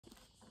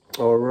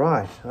All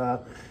right,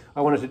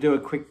 I wanted to do a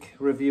quick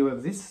review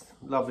of this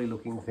lovely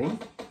looking thing.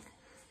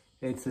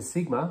 It's a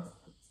Sigma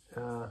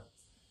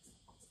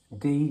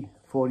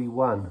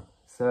D-41.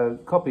 So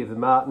copy of the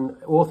Martin,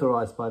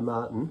 authorised by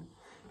Martin,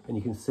 and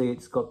you can see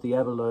it's got the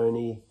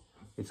abalone,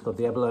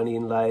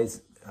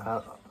 inlays.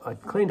 I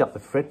cleaned up the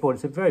fretboard.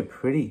 It's a very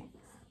pretty,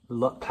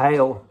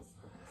 pale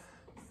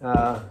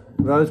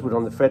rosewood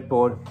on the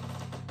fretboard.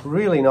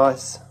 Really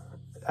nice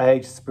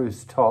aged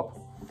spruce top,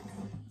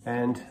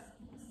 and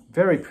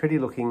very pretty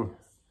looking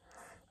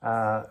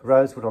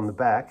rosewood on the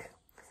back.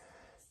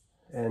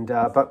 And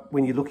but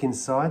when you look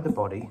inside the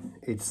body,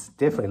 it's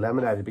definitely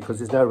laminated because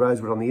there's no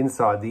rosewood on the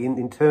inside. The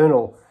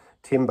internal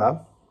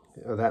timber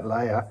of that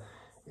layer,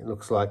 it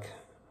looks like,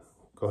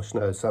 gosh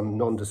knows, some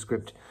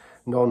nondescript,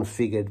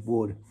 non-figured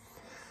wood.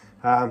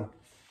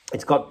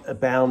 It's got a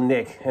bound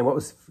neck, and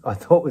what I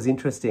thought was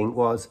interesting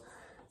was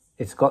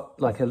it's got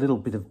like a little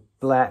bit of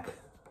black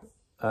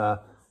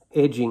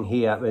edging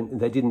here,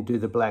 and they didn't do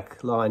the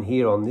black line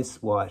here on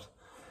this white,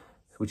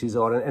 which is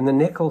odd. And the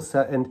neck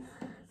also, and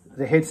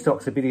the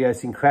headstock's a bit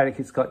idiosyncratic.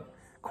 It's got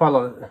quite a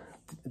lot of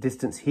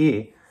distance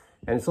here,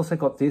 and it's also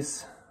got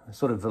this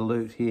sort of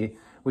volute here,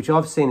 which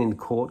I've seen in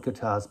court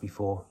guitars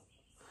before.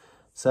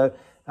 So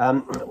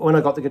when I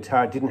got the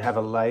guitar, it didn't have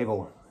a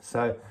label,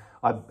 so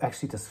I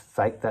actually just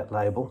faked that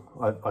label.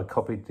 I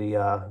copied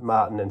the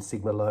Martin and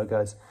Sigma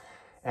logos,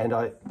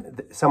 and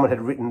someone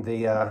had written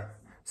the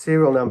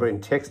serial number in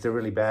Texter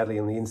really badly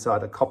on the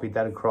inside. I copied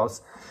that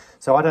across.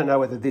 So I don't know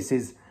whether this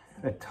is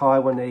a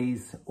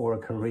Taiwanese or a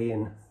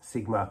Korean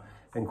Sigma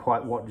and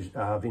quite what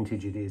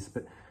vintage it is,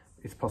 but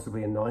it's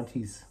possibly a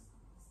 90s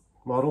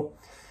model.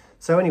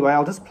 So anyway,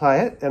 I'll just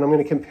play it, and I'm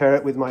going to compare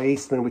it with my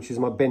Eastman, which is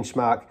my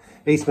benchmark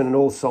Eastman and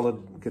all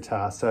solid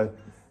guitar. So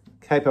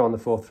capo on the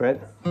 4th fret.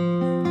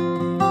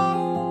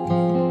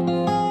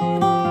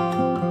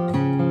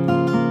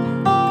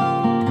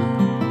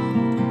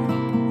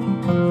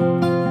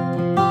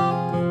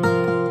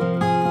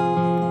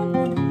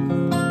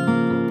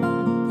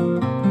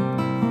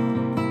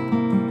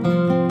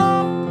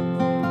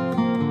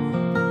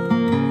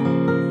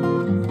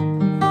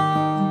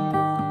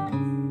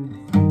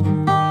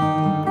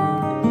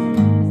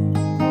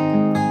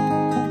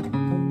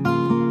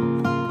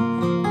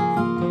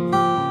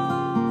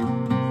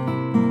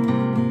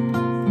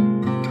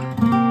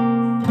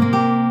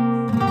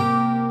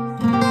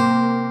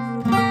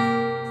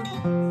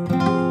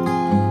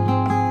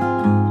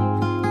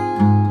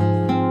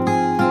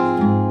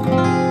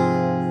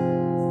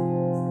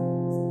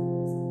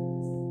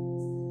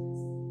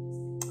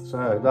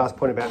 So last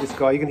point about this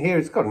guy, you can hear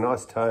it's got a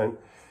nice tone.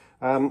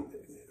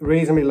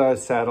 Reasonably low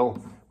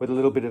saddle with a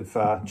little bit of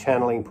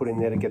channeling put in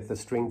there to get the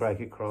string break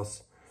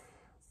across.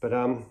 But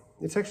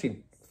it's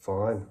actually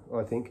fine,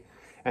 I think.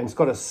 And it's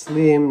got a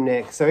slim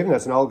neck. So even though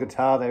it's an old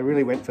guitar, they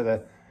really went for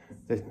the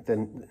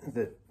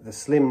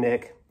slim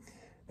neck,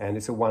 and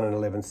it's a 1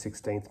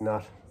 11/16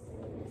 nut.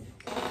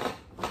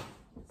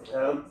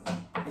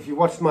 If you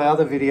watched my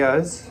other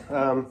videos,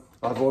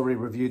 I've already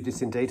reviewed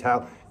this in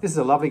detail. This is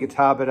a lovely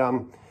guitar, but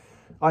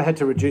I had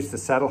to reduce the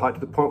saddle height to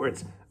the point where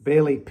it's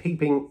barely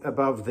peeping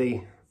above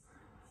the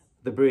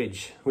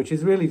bridge, which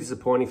is really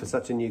disappointing for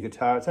such a new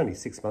guitar. It's only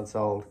 6 months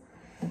old.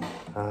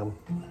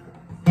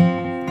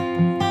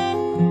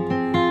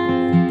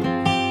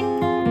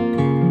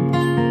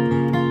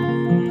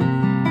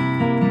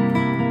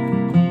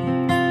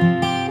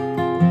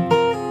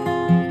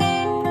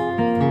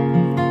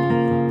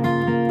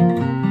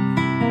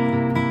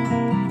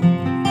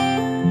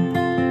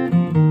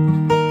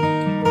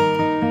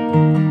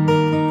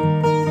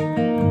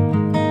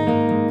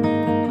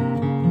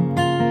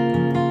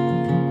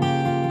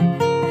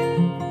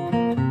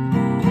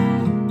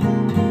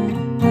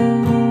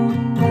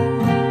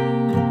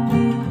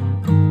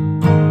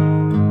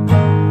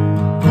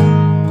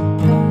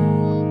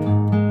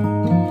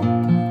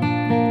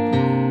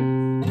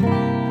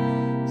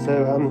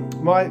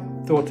 My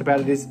thoughts about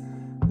it is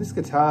this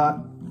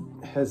guitar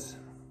has,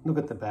 look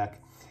at the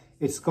back,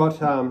 it's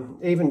got,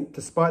 even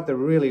despite the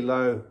really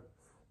low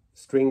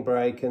string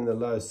break and the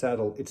low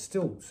saddle, it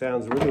still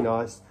sounds really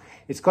nice.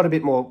 It's got a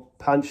bit more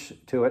punch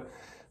to it,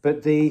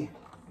 but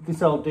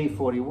this old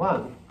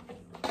D-41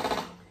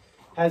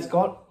 has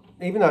got,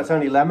 even though it's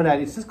only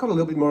laminated, it's just got a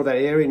little bit more of that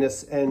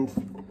airiness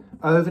and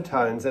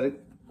overtones that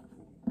it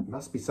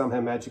must be somehow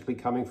magically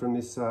coming from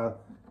this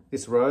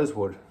this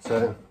rosewood.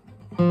 So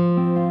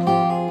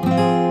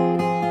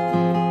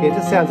yeah, it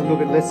just sounds a little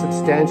bit less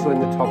substantial in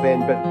the top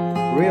end, but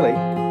really,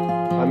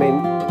 I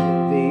mean,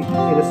 in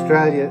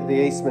Australia, the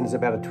Eastman is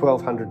about a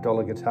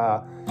 $1,200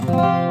 guitar.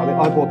 I mean,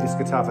 I bought this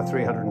guitar for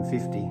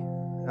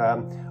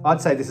 $350. I'd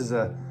say this is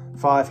a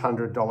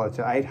 $500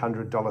 to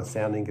 $800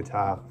 sounding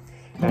guitar.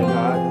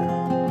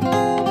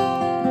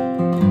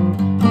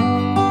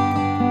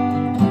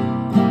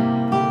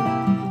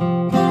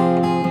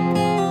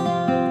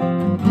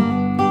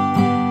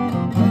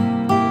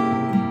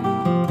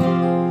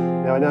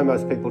 And I know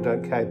most people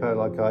don't capo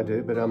like I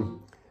do, but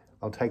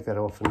I'll take that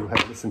off and we'll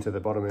have a listen to the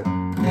bottom of it.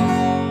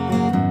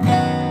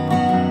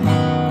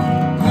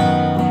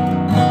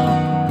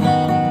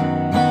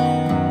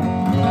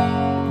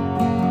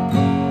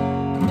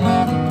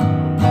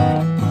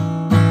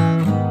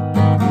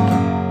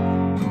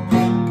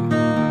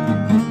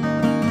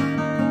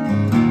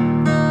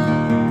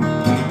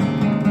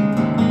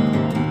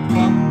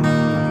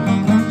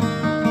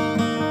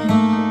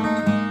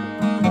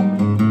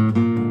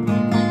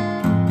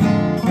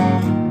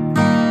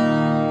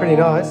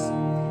 nice.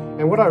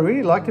 And what I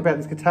really liked about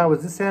this guitar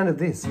was the sound of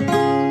this. Just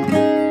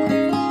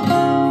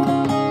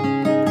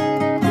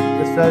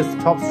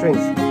those top strings.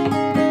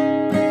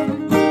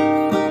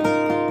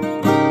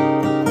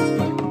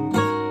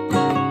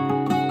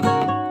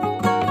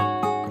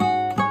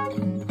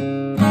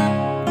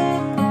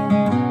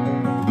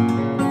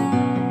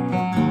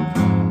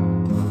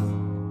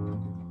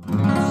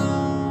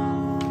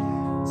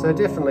 So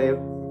definitely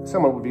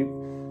someone would be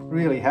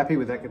really happy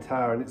with that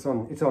guitar, and it's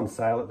on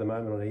sale at the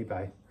moment on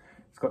eBay.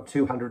 It's got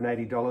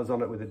 $280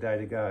 on it with a day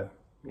to go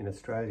in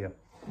Australia.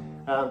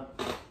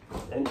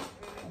 And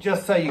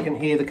just so you can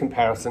hear the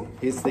comparison,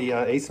 here's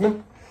the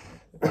Eastman.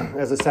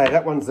 As I say,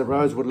 that one's the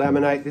rosewood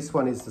laminate. This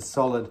one is the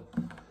solid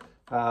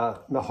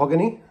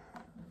mahogany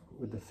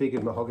with the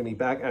figured mahogany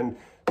back, and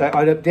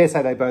I dare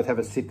say they both have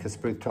a Sitka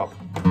spruce top.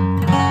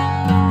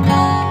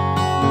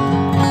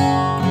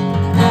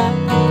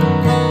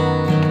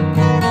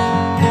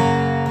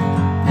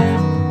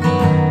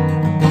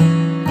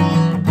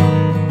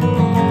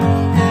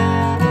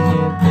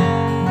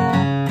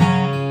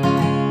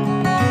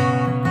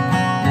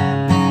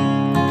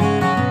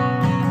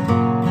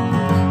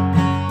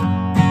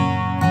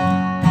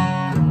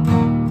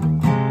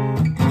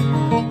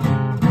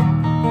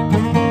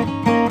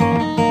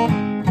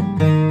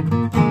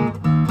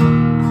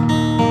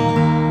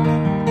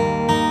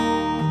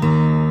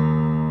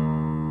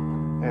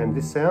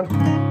 This sound. A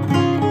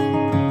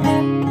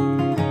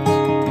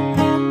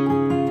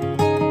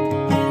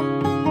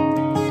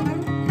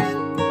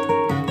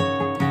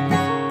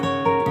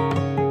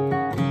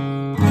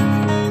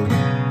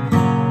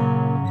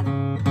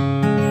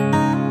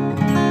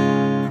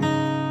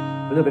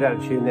little bit out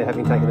of tune there,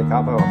 having taken the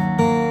cover off.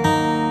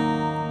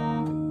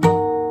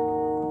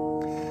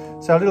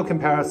 So a little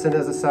comparison,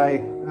 as I say,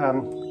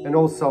 an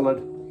all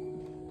solid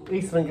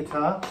Eastman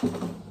guitar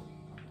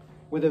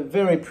with a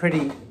very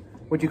pretty,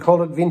 would you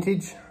call it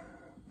vintage?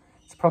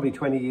 It's probably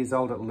 20 years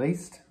old at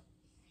least.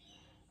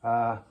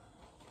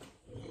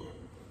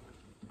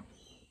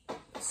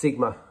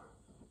 Sigma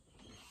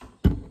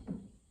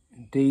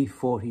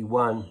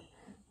D-41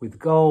 with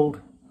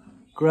gold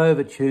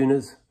Grover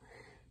tuners.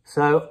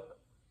 So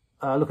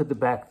look at the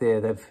back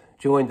there. They've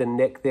joined the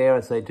neck there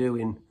as they do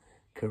in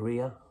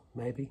Korea,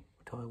 maybe,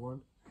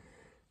 Taiwan.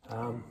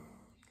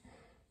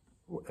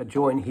 A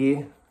join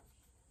here.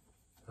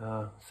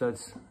 So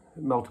it's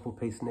multiple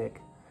piece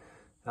neck.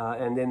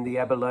 And then the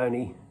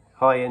abalone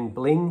high-end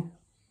bling.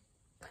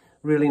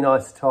 Really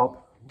nice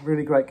top,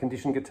 really great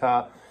condition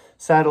guitar.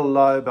 Saddle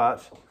low,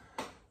 but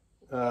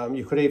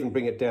you could even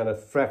bring it down a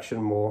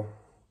fraction more.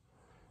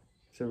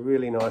 It's a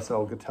really nice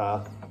old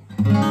guitar.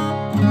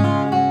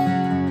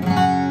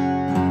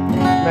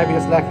 Maybe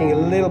just lacking a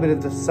little bit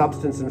of the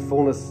substance and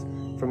fullness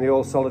from the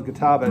all solid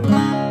guitar, but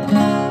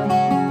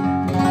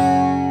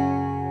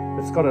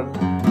it's got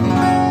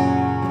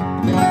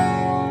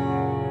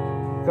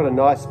a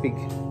nice big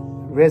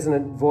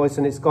resonant voice,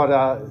 and it's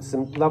got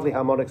some lovely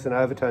harmonics and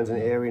overtones and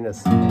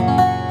airiness.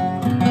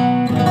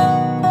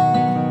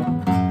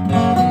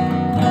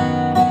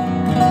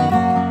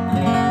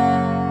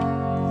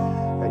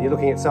 And you're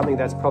looking at something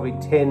that's probably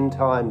 10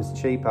 times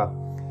cheaper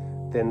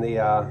than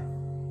the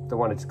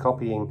one it's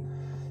copying,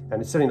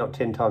 and it's certainly not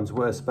 10 times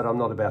worse, but I'm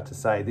not about to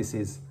say this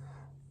is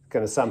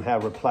going to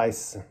somehow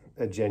replace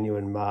a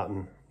genuine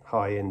Martin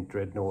high-end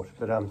dreadnought.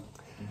 But if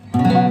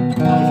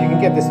you can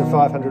get this for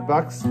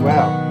 $500,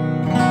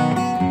 wow.